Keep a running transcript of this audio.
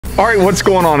All right, what's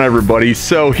going on, everybody?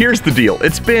 So here's the deal.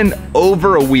 It's been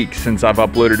over a week since I've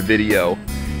uploaded a video,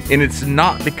 and it's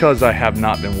not because I have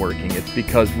not been working. It's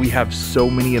because we have so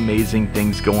many amazing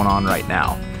things going on right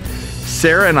now.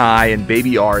 Sarah and I and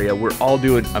baby Aria, we're all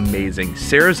doing amazing.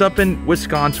 Sarah's up in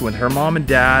Wisconsin with her mom and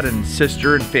dad and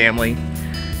sister and family,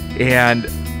 and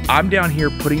I'm down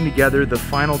here putting together the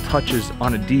final touches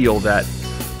on a deal that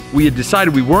we had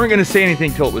decided we weren't going to say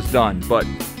anything till it was done, but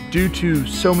due to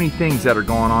so many things that are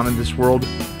going on in this world,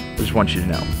 I just want you to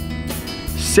know.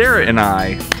 Sarah and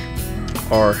I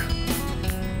are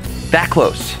that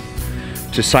close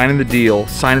to signing the deal,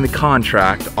 signing the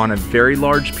contract on a very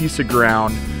large piece of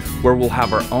ground where we'll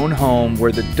have our own home,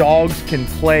 where the dogs can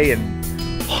play in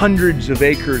hundreds of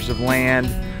acres of land,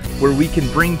 where we can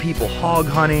bring people hog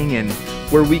hunting, and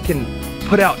where we can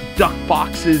put out duck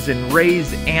boxes and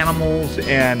raise animals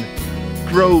and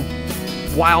grow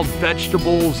wild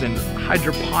vegetables and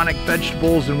hydroponic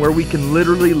vegetables, and where we can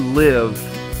literally live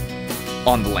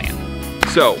on the land.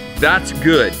 So that's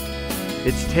good.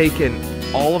 It's taken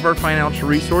all of our financial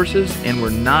resources, and we're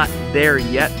not there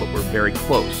yet, but we're very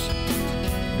close.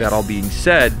 That all being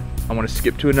said, I want to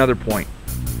skip to another point.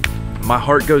 My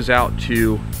heart goes out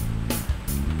to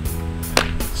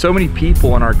so many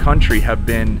people in our country have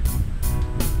been,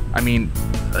 I mean,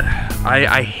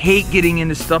 I hate getting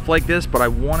into stuff like this, but I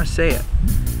want to say it.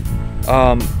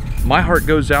 My heart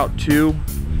goes out to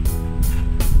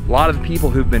a lot of the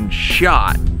people who've been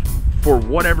shot for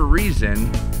whatever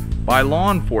reason by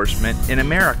law enforcement in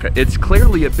America. It's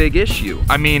clearly a big issue.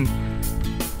 I mean,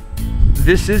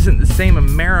 this isn't the same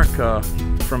America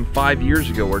from 5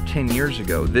 years ago or 10 years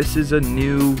ago. This is a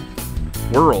new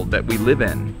world that we live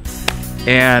in.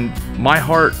 And my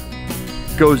heart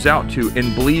goes out to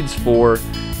and bleeds for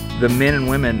the men and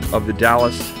women of the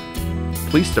Dallas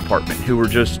Police Department who were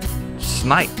just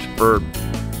sniped for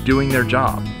doing their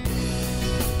job.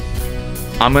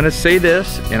 I'm gonna say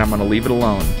this and I'm gonna leave it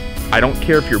alone. I don't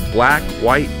care if you're black,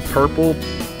 white, purple.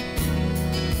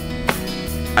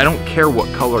 I don't care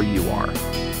what color you are.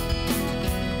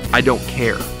 I don't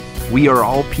care. We are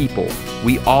all people.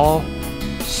 We all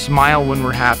smile when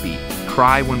we're happy,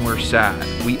 cry when we're sad.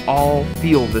 We all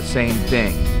feel the same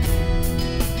thing.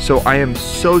 So I am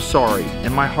so sorry,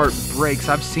 and my heart breaks.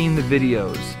 I've seen the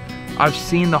videos. I've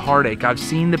seen the heartache. I've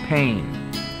seen the pain.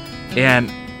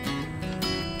 And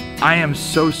I am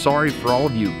so sorry for all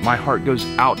of you. My heart goes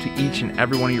out to each and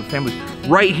every one of your families.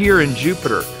 Right here in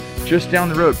Jupiter, just down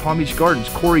the road, Palm Beach Gardens,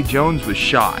 Corey Jones was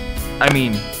shot. I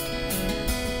mean,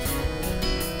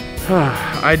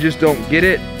 I just don't get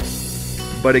it.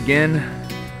 But again,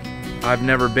 I've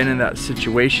never been in that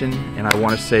situation, and I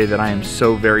want to say that I am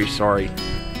so very sorry.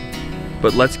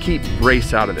 But let's keep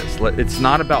race out of this. It's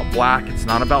not about black, it's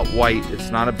not about white, it's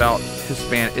not about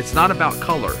Hispanic, it's not about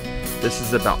color. This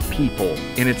is about people,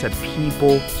 and it's a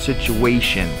people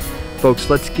situation.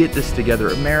 Folks, let's get this together.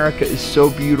 America is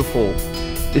so beautiful.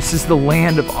 This is the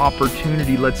land of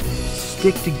opportunity. Let's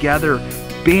stick together,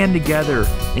 band together,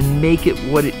 and make it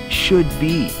what it should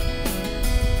be.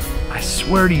 I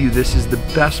swear to you, this is the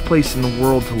best place in the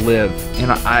world to live.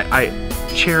 And I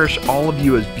cherish all of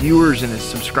you as viewers and as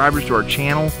subscribers to our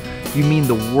channel. You mean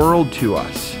the world to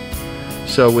us.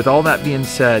 So with all that being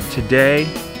said, today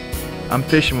I'm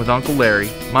fishing with Uncle Larry,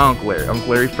 Uncle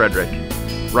Larry Frederick,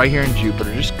 right here in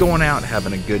Jupiter, just going out and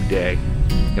having a good day.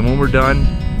 And when we're done,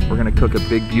 we're gonna cook a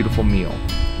big, beautiful meal.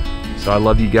 So I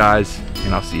love you guys,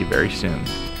 and I'll see you very soon.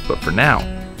 But for now,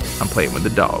 I'm playing with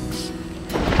the dogs.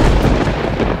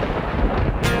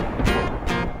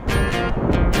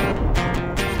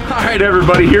 All right,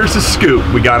 everybody, here's the scoop.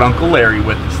 We got Uncle Larry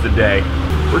with us today.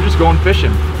 We're just going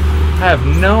fishing. I have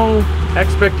no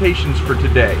expectations for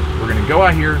today. We're gonna go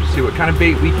out here, see what kind of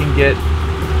bait we can get,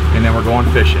 and then we're going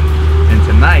fishing. And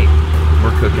tonight,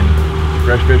 we're cooking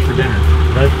fresh fish for dinner.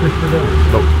 Fresh fish for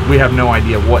dinner. But we have no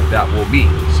idea what that will be.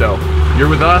 So, you're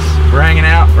with us, we're hanging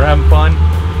out, we're having fun.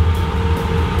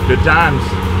 Good times.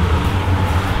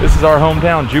 This is our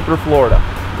hometown, Jupiter, Florida.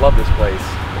 Love this place.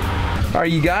 All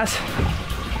right, you guys.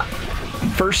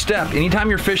 First step, anytime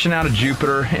you're fishing out of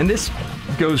Jupiter, and this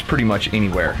goes pretty much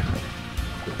anywhere,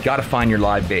 you gotta find your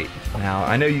live bait. Now,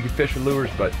 I know you can fish with lures,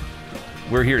 but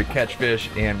we're here to catch fish,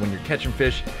 and when you're catching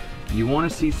fish, you wanna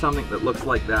see something that looks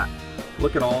like that.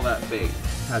 Look at all that bait.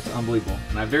 That's unbelievable.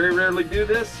 And I very rarely do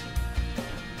this,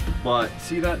 but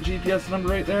see that GPS number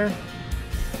right there?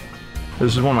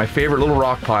 This is one of my favorite little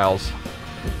rock piles.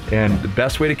 And the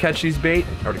best way to catch these bait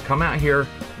are to come out here,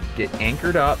 get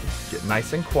anchored up, get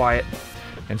nice and quiet,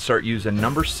 and start using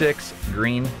number 6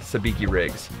 green sabiki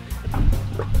rigs.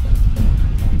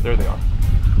 There they are.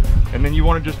 And then you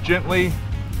want to just gently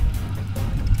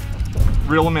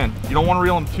reel them in. You don't want to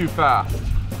reel them too fast.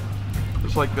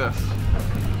 Just like this.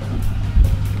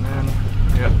 And then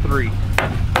we got 3.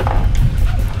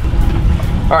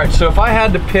 All right, so if I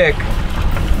had to pick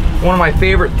one of my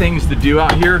favorite things to do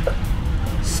out here,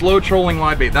 slow trolling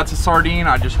live bait. That's a sardine.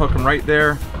 I just hook them right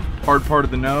there, hard part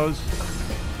of the nose.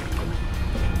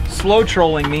 Slow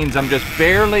trolling means I'm just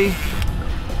barely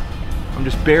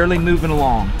moving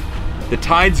along. The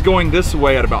tide's going this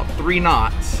way at about 3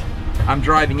 knots. I'm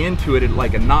driving into it at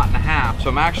like 1.5 knots, so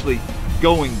I'm actually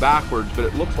going backwards, but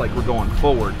it looks like we're going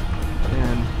forward.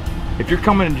 And if you're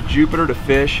coming into Jupiter to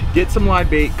fish, get some live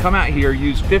bait, come out here,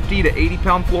 use 50 to 80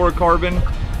 pound fluorocarbon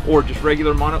or just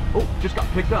regular mono. Oh, just got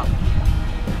picked up.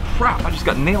 Crap, I just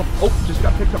got nailed. Oh, just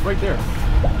got picked up right there.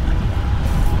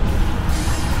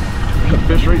 There's a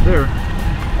fish right there.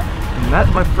 And that,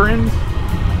 my friends,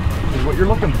 is what you're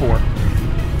looking for.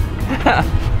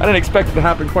 I didn't expect it to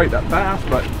happen quite that fast,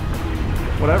 but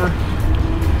whatever.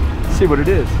 Let's see what it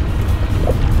is.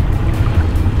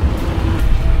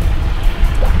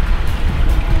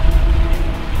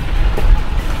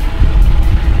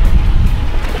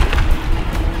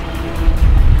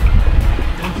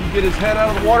 Get his head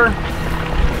out of the water.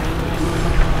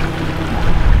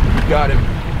 Got him.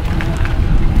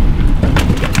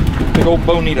 Big old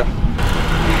bonita.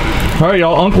 All right,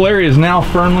 y'all. Uncle Larry is now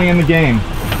firmly in the game.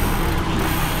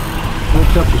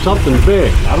 Looks up to something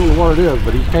big. I don't know what it is,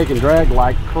 but he's taking drag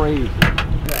like crazy.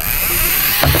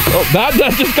 Oh, that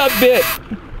just got bit.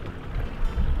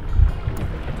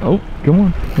 Oh, come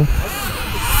on.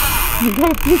 You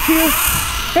got a fish here.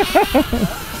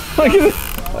 Look at this.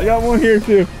 I got one here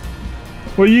too.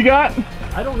 What do you got?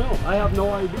 I don't know. I have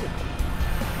no idea.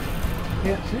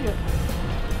 Can't see it.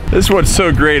 This is what's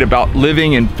so great about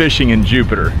living and fishing in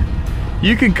Jupiter.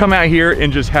 You can come out here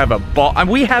and just have a ball. I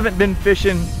mean, we haven't been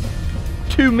fishing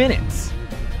 2 minutes.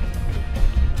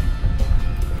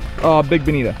 Oh, big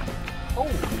bonita. Oh,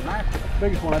 nice.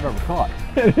 Biggest one I've ever caught.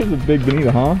 It is a big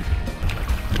bonita, huh?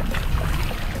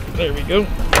 There we go.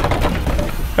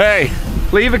 Hey,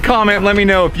 leave a comment. Let me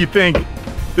know if you think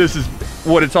this is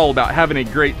what it's all about, having a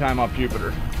great time off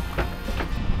Jupiter.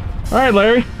 All right,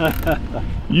 Larry.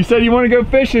 You said you want to go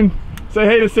fishing. Say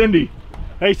hey to Cindy.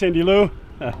 Hey, Cindy Lou.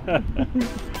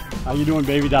 How you doing,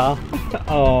 baby doll?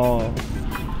 Oh.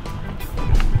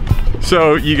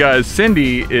 So you guys,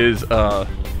 Cindy is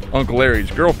Uncle Larry's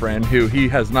girlfriend, who he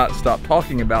has not stopped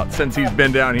talking about since he's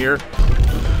been down here.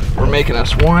 We're making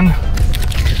us one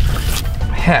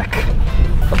heck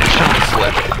of a shine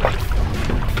slick.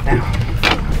 Now,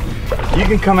 you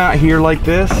can come out here like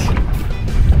this.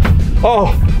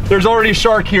 Oh, there's already a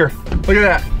shark here. Look at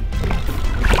that.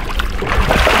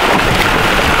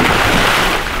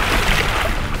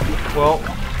 Well,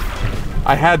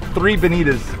 I had 3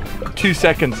 bonitas 2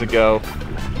 seconds ago.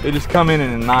 They just come in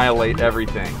and annihilate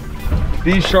everything.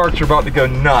 These sharks are about to go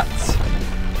nuts.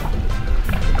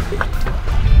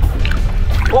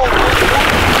 Oh.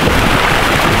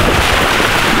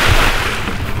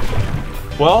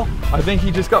 Well, I think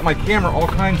he just got my camera all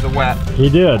kinds of wet. He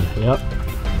did, yep.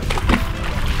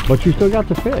 But you still got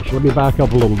the fish. Let me back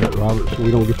up a little bit, Robert, so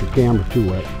we don't get your camera too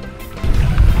wet.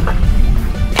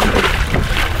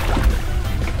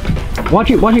 Watch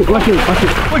it, watch it, watch it, watch it.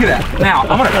 Look at that. Now,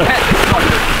 I'm gonna pet this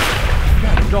sucker.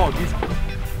 God,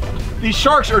 dog, these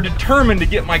sharks are determined to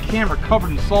get my camera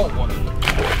covered in salt water.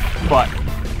 But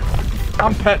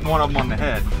I'm petting one of them on the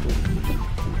head.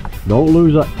 Don't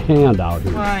lose a hand out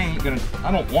here. I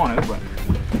don't want to, but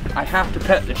I have to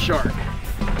pet this shark.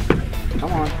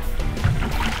 Come on.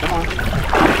 Come on.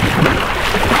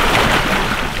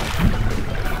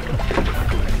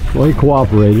 Well, he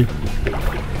cooperated.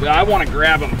 Yeah, I want to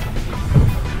grab him.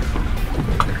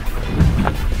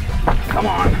 Come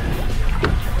on.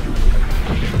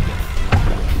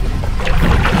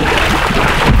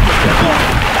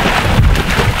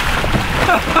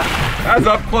 That's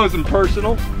up close and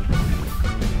personal.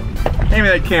 Hand me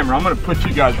that camera. I'm gonna put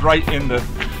you guys right in the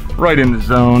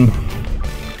zone.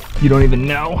 You don't even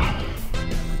know.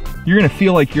 You're gonna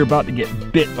feel like you're about to get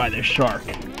bit by this shark.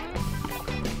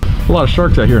 A lot of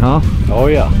sharks out here, huh? Oh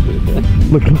yeah.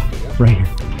 Look, right here.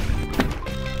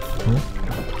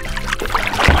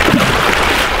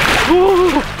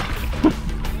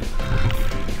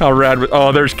 How rad!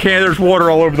 Oh, there's water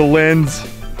all over the lens.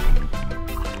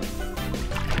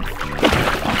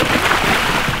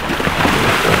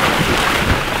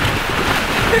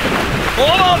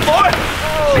 Hold on, boy!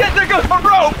 Oh. Shit, there goes my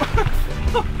rope!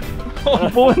 Oh,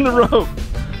 I'm pulling the rope.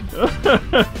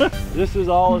 This is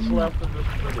all that's left of this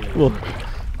video. Well,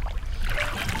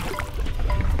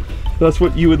 that's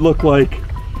what you would look like.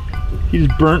 He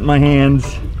just burnt my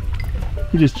hands.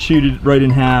 He just chewed it right in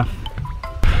half.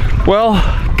 Well,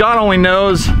 God only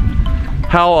knows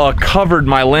how covered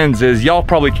my lens is. Y'all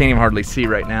probably can't even hardly see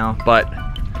right now, but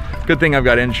good thing I've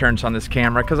got insurance on this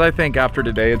camera, because I think after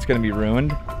today it's gonna be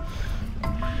ruined.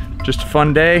 Just a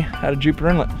fun day out of Jupiter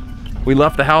Inlet. We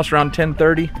left the house around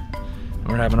 10:30 and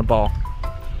we're having a ball.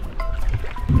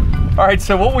 All right,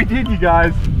 so what we did, you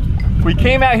guys, we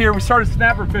came out here, we started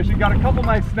snapper fishing, got a couple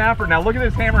nice snapper. Now look at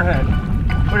this hammerhead.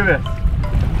 Look at this.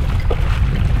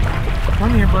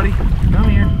 Come here, buddy, come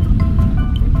here.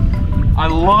 I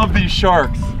love these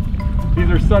sharks. These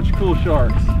are such cool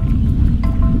sharks.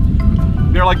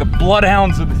 They're like the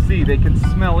bloodhounds of the sea. They can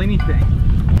smell anything.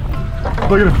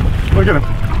 Look at him, look at him,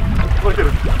 look at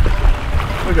him,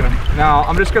 look at him. Now,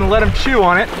 I'm just gonna let him chew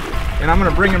on it, and I'm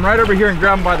gonna bring him right over here and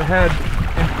grab him by the head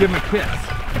and give him a kiss.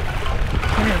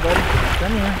 Come here, buddy,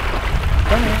 come here,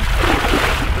 come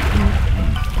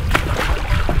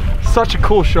here. Such a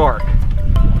cool shark.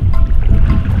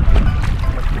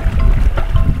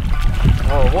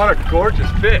 Oh, what a gorgeous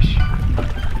fish.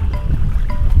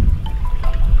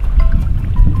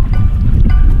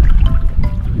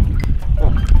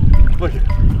 Oh, look at it.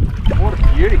 What a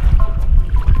beauty.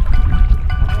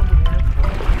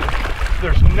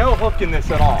 There's no hook in this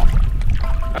at all.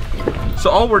 So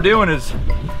all we're doing is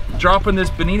dropping this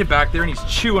bonita back there and he's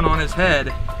chewing on his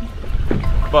head.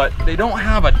 But they don't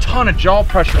have a ton of jaw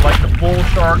pressure like the bull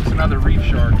sharks and other reef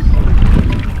sharks.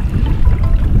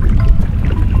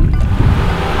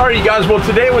 Alright, you guys, well,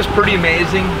 today was pretty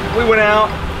amazing. We went out,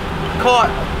 caught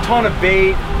a ton of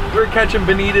bait. We were catching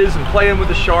bonitas and playing with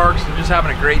the sharks and just having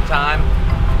a great time.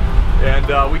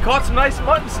 And we caught some nice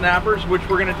mutton snappers, which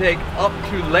we're gonna take up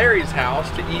to Larry's house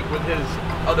to eat with his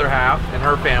other half and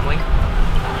her family.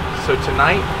 So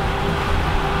tonight,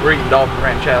 we're eating dolphin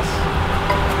ranchesse.